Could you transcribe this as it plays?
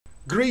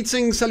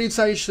Greetings,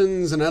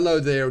 salutations, and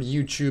hello there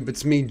YouTube.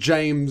 It's me,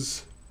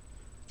 James,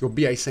 your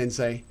BA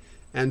Sensei,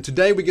 and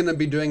today we're going to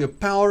be doing a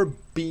Power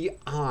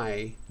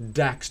BI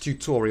DAX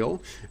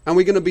tutorial, and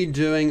we're going to be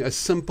doing a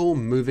simple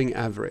moving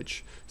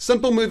average.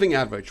 Simple moving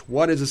average.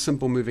 What is a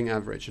simple moving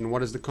average, and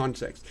what is the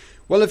context?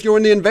 Well, if you're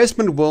in the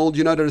investment world,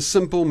 you know that a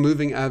simple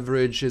moving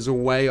average is a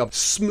way of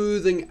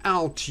smoothing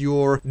out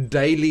your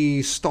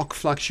daily stock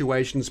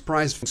fluctuations,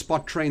 price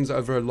spot trends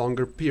over a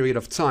longer period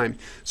of time.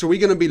 So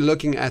we're going to be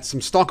looking at some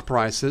stock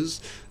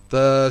prices.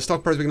 The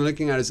stock price we're going to be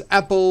looking at is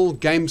Apple,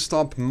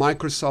 GameStop,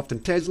 Microsoft,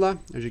 and Tesla,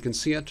 as you can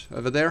see it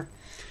over there.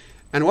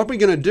 And what we're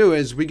going to do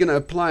is we're going to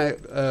apply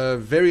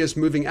various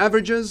moving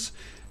averages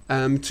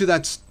to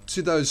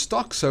those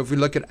stocks. So if we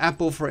look at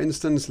Apple, for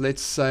instance,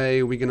 let's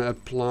say we're going to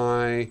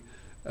apply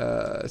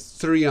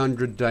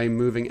 300-day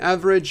moving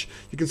average.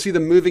 You can see the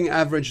moving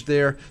average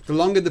there. The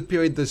longer the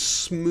period, the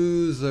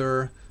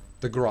smoother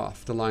the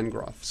graph, the line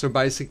graph. So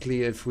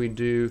basically, if we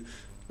do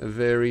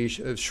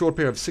a short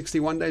period of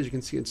 61 days, you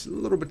can see it's a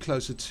little bit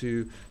closer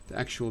to the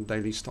actual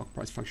daily stock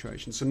price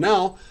fluctuation. So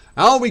now,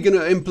 how are we going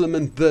to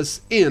implement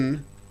this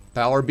in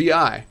Power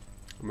BI?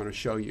 I'm going to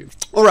show you.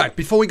 All right,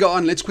 before we go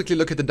on, let's quickly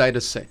look at the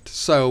data set.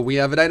 So we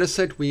have a data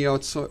set. We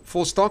have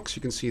 4 stocks.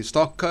 You can see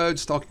stock code,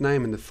 stock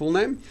name, and the full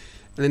name.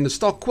 And then the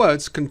stock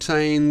quotes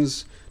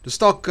contains the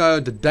stock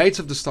code, the date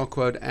of the stock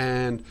quote,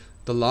 and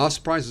the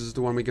last price. This is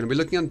the one we're going to be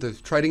looking at, the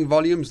trading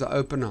volumes, the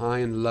open, high,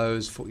 and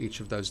lows for each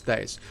of those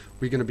days.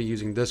 We're going to be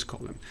using this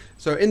column.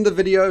 So in the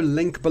video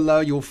link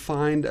below, you'll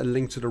find a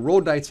link to the raw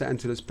data and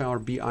to this Power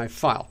BI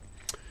file.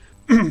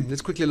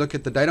 Let's quickly look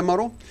at the data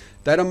model.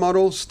 Data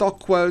model, stock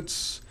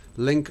quotes,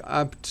 link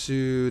up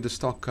to the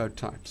stock code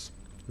types.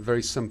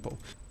 Very simple.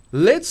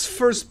 Let's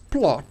first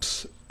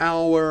plot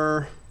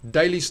our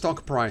daily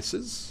stock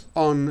prices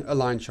on a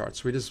line chart.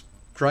 So we just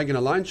drag in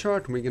a line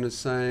chart, and we're going to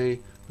say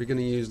we're going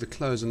to use the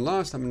close and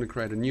last. I'm going to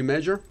create a new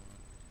measure,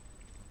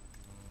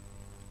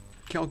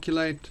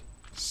 calculate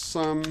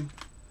sum,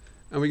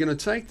 and we're going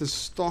to take the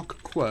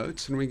stock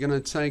quotes and we're going to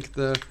take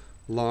the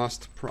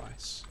last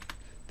price.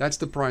 That's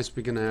the price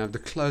we're going to have, the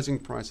closing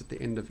price at the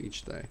end of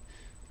each day.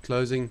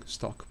 Closing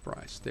stock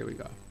price. There we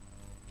go.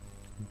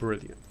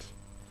 Brilliant.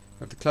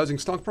 We have the closing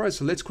stock price.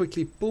 So let's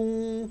quickly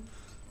pull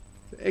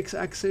the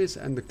x-axis,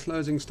 and the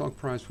closing stock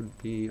price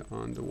would be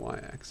on the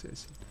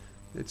y-axis.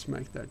 Let's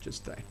make that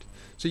just date.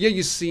 So here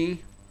you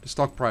see the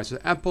stock prices: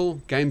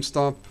 Apple,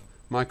 GameStop,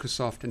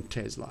 Microsoft, and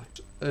Tesla.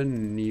 A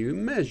new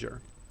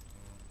measure.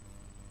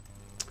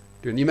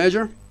 Do a new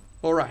measure.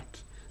 All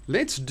right.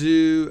 Let's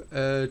do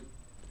a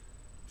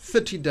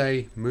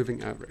 30-day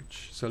moving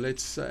average. So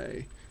let's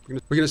say we're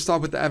going to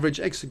start with the average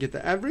x to get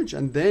the average,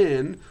 and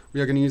then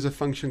we are going to use a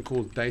function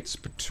called dates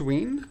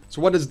between.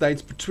 So what does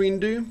dates between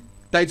do?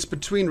 Dates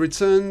between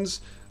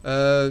returns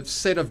a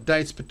set of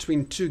dates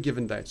between 2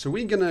 given dates. So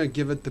we're going to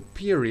give it the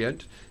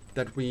period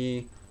that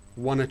we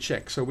want to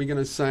check. So we're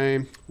going to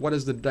say, what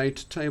is the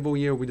date table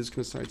here? We're just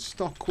going to say it's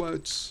stock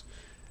quotes,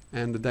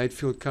 and the date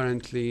field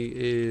currently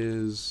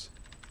is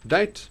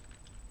date.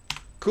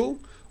 Cool.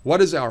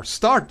 What is our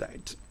start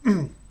date?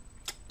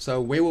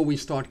 So where will we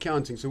start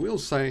counting? So we'll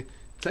say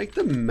take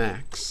the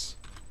max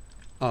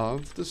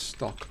of the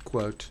stock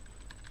quote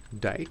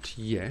date,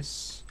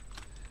 yes.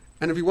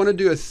 And if we want to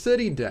do a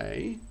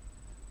 30-day,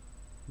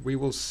 we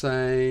will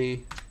say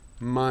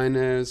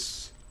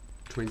minus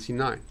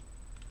 29.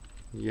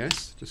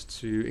 Yes, just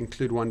to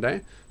include one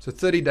day. So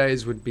 30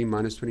 days would be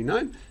minus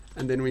 29.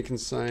 And then we can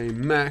say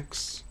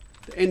max,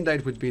 the end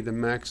date would be the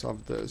max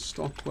of the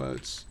stock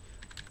quotes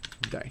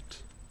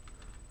date.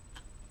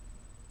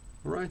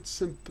 All right,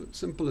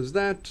 simple as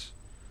that.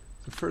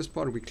 The first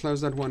part, we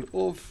close that one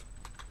off.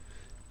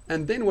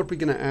 And then what we're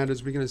going to add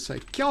is we're going to say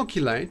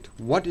calculate.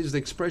 What is the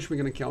expression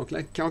we're going to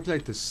calculate?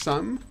 Calculate the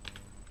sum,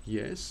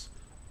 yes,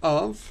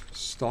 of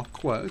stock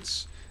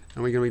quotes.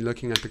 And we're going to be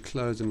looking at the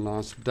close and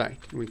last date.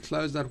 And we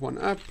close that one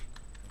up,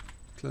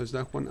 close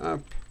that one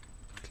up,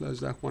 close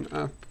that one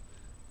up.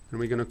 And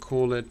we're going to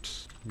call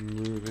it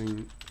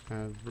moving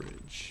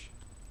average.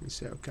 We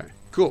say, okay,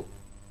 cool.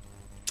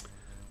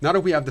 Now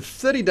that we have the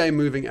 30-day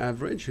moving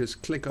average,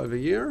 just click over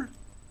here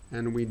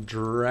and we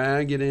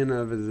drag it in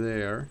over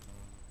there.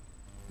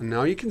 And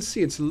now you can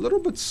see it's a little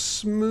bit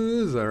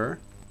smoother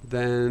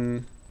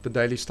than the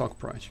daily stock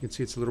price. You can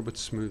see it's a little bit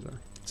smoother.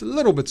 It's a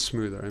little bit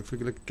smoother. If we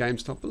look at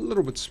GameStop, a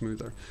little bit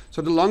smoother.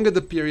 So the longer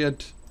the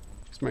period,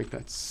 let's make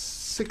that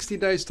 60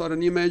 days, start a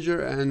new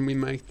measure, and we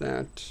make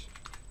that,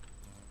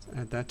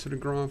 add that to the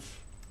graph.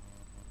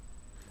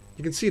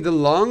 You can see the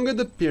longer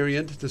the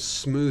period, the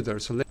smoother.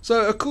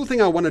 So a cool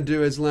thing I want to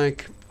do is,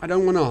 like, I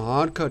don't want to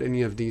hard code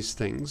any of these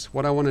things.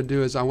 What I want to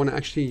do is I want to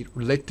actually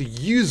let the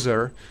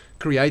user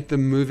create the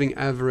moving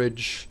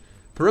average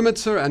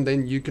perimeter, and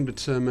then you can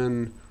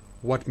determine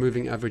what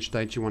moving average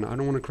date you want. I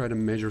don't want to create a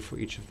measure for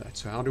each of that.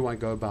 So how do I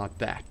go about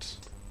that?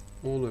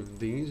 All of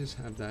these, just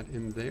have that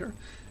in there.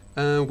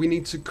 We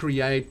need to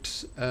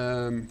create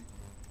a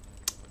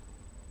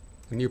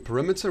new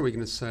perimeter. We're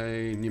going to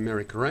say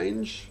numeric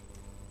range.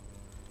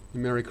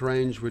 Numeric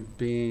range would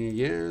be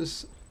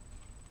years.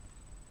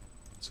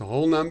 It's a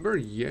whole number,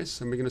 yes,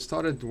 and we're going to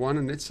start at 1,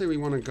 and let's say we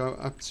want to go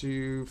up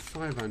to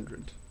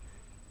 500.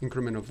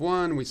 Increment of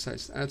 1, we say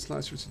add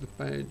slicer to the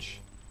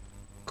page.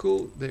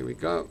 Cool, there we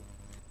go.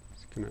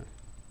 Just going to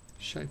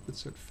shape it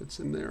so it fits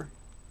in there.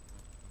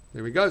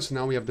 There we go, so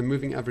now we have the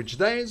moving average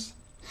days.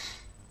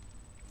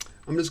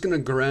 I'm just going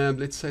to grab,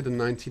 let's say the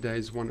 90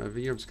 days one over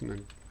here. I'm just going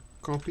to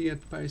copy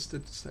it, paste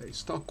it, say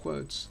stock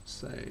quotes,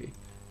 say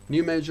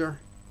new measure,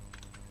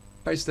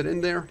 paste it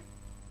in there.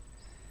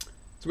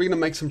 So we're going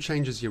to make some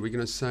changes here. We're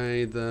going to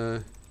say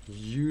the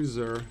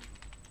user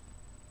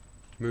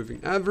moving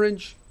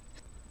average,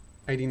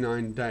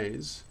 89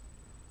 days.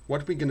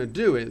 What we're going to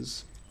do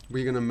is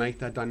we're going to make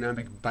that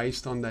dynamic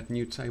based on that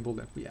new table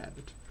that we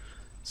added.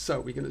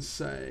 So we're going to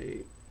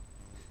say,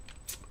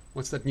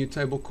 what's that new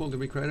table called that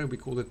we created? We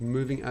called it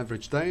moving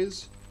average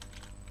days.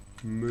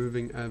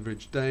 Moving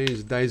average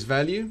days, days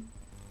value.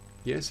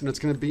 Yes, and it's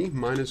going to be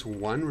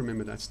 -1.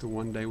 Remember, that's the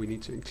 1 day we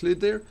need to include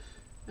there.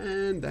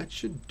 And that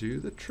should do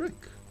the trick.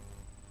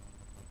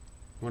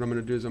 What I'm going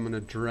to do is I'm going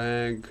to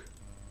drag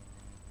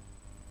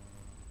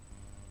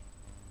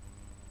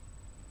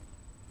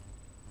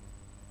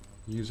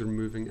user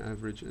moving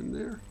average in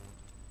there.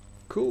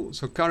 Cool.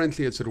 So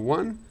currently it's at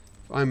 1.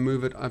 If I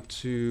move it up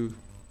to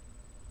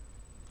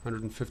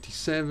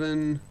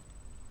 157,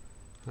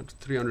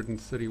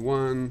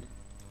 331,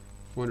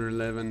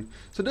 411.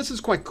 So this is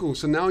quite cool.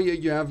 So now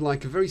you have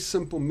like a very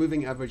simple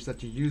moving average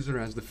that your user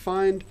has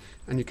defined,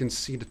 and you can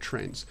see the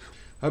trends.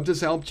 Hope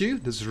this helped you.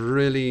 This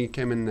really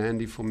came in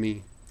handy for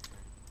me.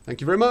 Thank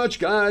you very much,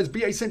 guys.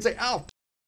 BA Sensei out.